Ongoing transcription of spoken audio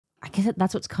guess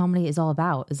that's what comedy is all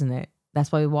about, isn't it?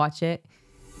 That's why we watch it.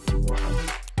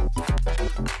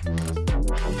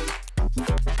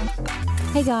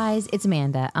 Hey guys, it's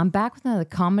Amanda. I'm back with another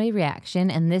comedy reaction,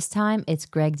 and this time it's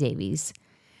Greg Davies.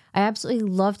 I absolutely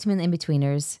loved him in The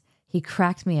Inbetweeners. He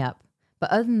cracked me up. But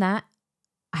other than that,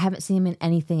 I haven't seen him in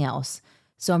anything else.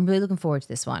 So I'm really looking forward to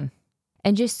this one.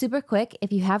 And just super quick,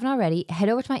 if you haven't already, head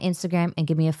over to my Instagram and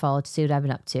give me a follow to see what I've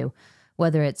been up to.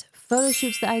 Whether it's photo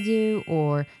shoots that I do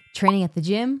or training at the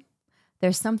gym,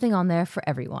 there's something on there for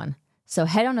everyone. So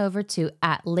head on over to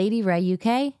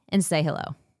 @LadyRayUK and say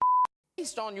hello.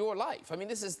 Based on your life. I mean,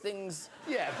 this is things...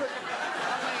 Yeah, but,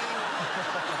 I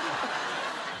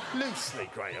mean, loosely,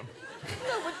 Graham.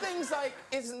 No, but things like,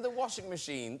 isn't the washing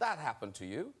machine, that happened to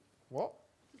you? What?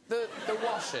 The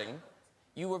washing,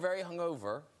 you were very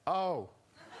hungover. Oh.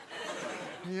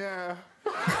 Yeah.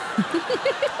 Go on,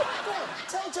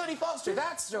 tell Jodie Foster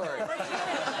that story.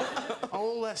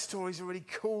 All their stories are really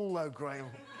cool, though, Graham.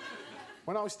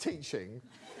 When I was teaching,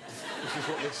 which is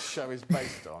what this show is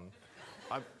based on,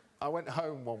 I went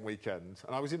home one weekend,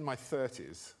 and I was in my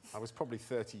 30s. I was probably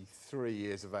 33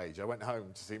 years of age. I went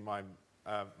home to see my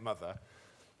mother,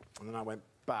 and then I went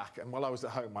back, and while I was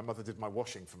at home, my mother did my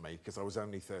washing for me, because I was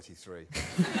only 33.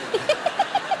 And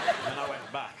then I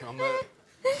went back, and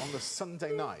on the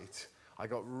Sunday night, I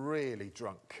got really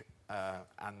drunk,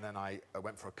 and then I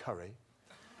went for a curry,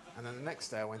 and then the next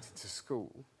day I went into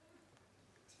school.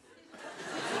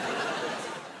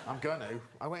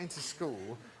 I went into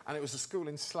school, and it was a school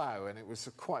in Slough, and it was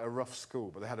quite a rough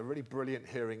school, but they had a really brilliant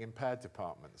hearing impaired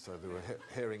department, so there were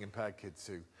hearing impaired kids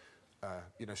who,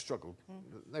 you know, struggled.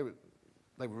 They were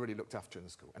really looked after in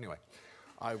the school. Anyway,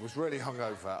 I was really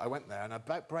hungover. I went there, and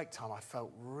about break time, I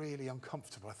felt really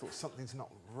uncomfortable. I thought something's not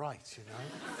right, you know?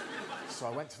 So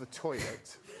I went to the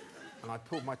toilet, and I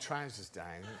pulled my trousers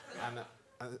down, and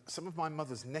some of my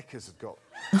mother's knickers had got...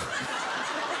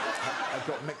 I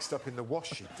got mixed up in the wash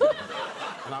sheet,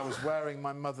 and I was wearing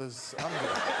my mother's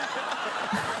underwear.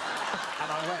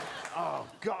 And I went, oh,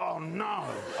 God, no.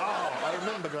 Oh, I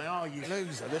remember going, oh, you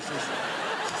loser, this is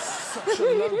such a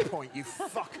low point, you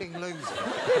fucking loser.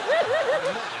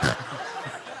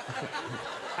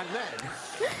 And then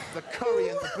the curry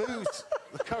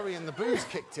and the booze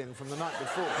kicked in from the night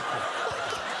before.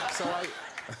 So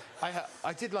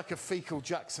I did like a fecal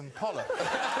Jackson Pollock.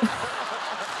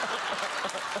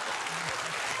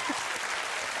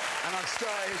 And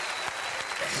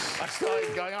I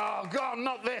started going, oh, God,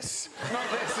 not this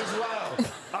as well.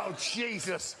 Oh,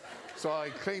 Jesus. So I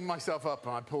cleaned myself up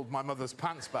and I pulled my mother's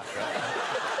pants back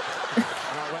up.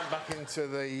 And I went back into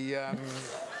the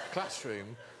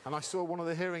classroom and I saw one of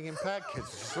the hearing impaired kids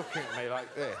just looking at me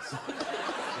like this.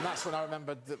 And that's when I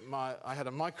remembered that I had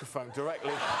a microphone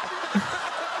directly...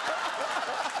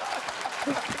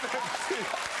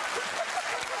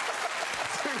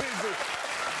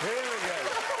 Here we go.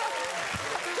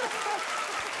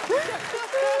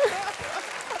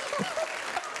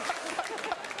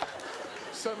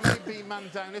 So maybe man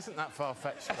down isn't that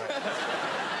far-fetched,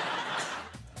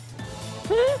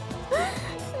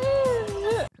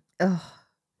 Ugh.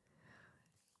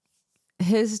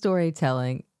 His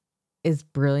storytelling is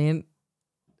brilliant.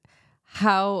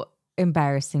 How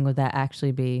embarrassing would that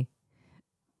actually be?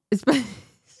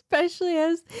 Especially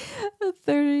as a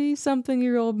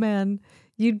 30-something-year-old man.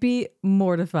 You'd be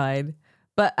mortified.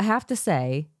 But I have to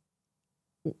say,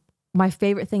 my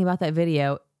favorite thing about that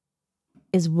video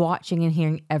is watching and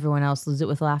hearing everyone else lose it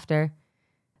with laughter.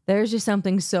 There's just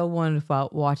something so wonderful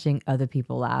about watching other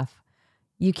people laugh.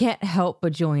 You can't help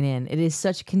but join in. It is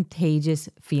such a contagious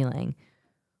feeling.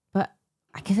 But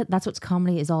I guess that's what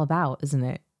comedy is all about, isn't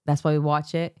it? That's why we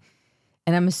watch it.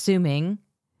 And I'm assuming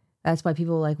that's why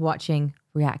people like watching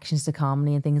reactions to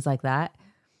comedy and things like that.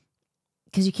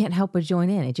 Because you can't help but join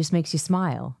in. It just makes you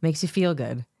smile, makes you feel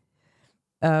good.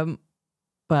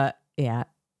 But yeah,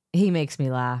 he makes me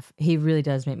laugh. He really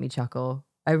does make me chuckle.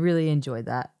 I really enjoyed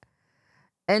that.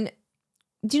 And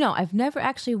do you know, I've never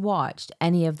actually watched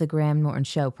any of the Graham Norton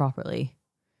show properly.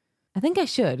 I think I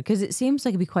should, because it seems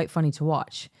like it'd be quite funny to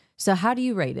watch. So how do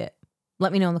you rate it?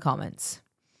 Let me know in the comments.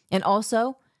 And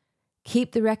also,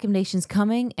 keep the recommendations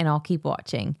coming and I'll keep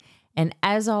watching. And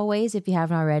as always, if you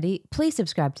haven't already, please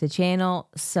subscribe to the channel,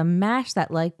 smash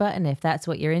that like button if that's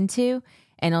what you're into,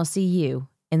 and I'll see you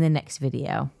in the next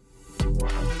video.